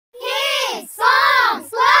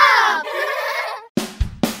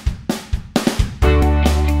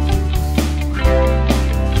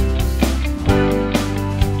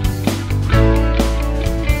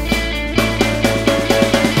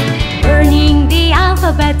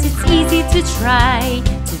alphabet, it's easy to try.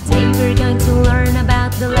 Today we're going to learn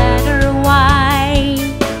about the letter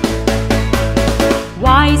Y.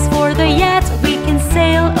 Y is for the yacht, we can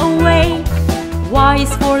sail away. Y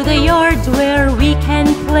is for the yard where we can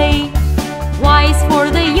play. Y is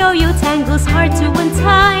for the yo-yo tangles, hard to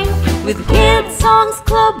untie. With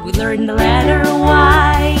KidsSongsClub, we learn the letter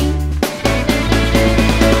Y.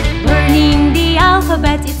 Learning the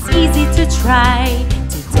alphabet, it's easy to try.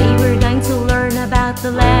 Today we're going to learn about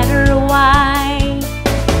the letter Y.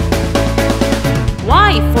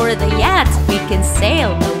 Y for the yacht, we can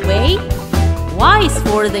sail away. Y is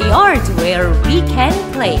for the yard where we can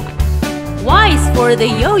play. Y is for the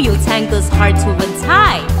yo-yo tangles, hard to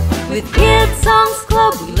untie. With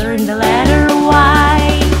KidsSongsClub, we learn the letter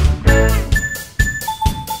Y.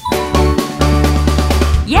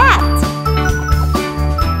 Yacht.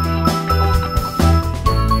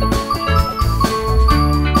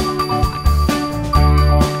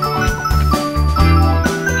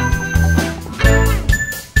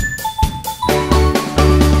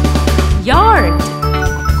 Yard.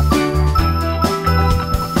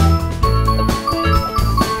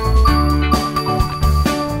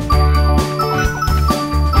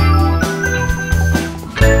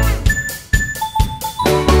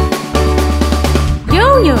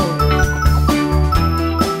 Yo-yo.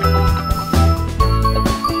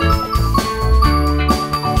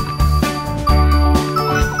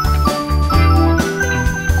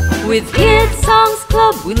 With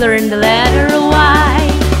KidsSongsClub, we learn the letter Y.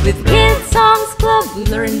 With KidsSongsClub, we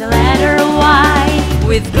learn the letter Y.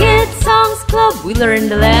 With KidsSongsClub, we learn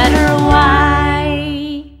the letter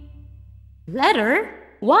Y. Letter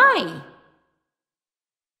Y.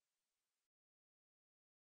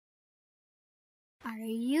 Are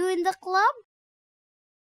you in the club?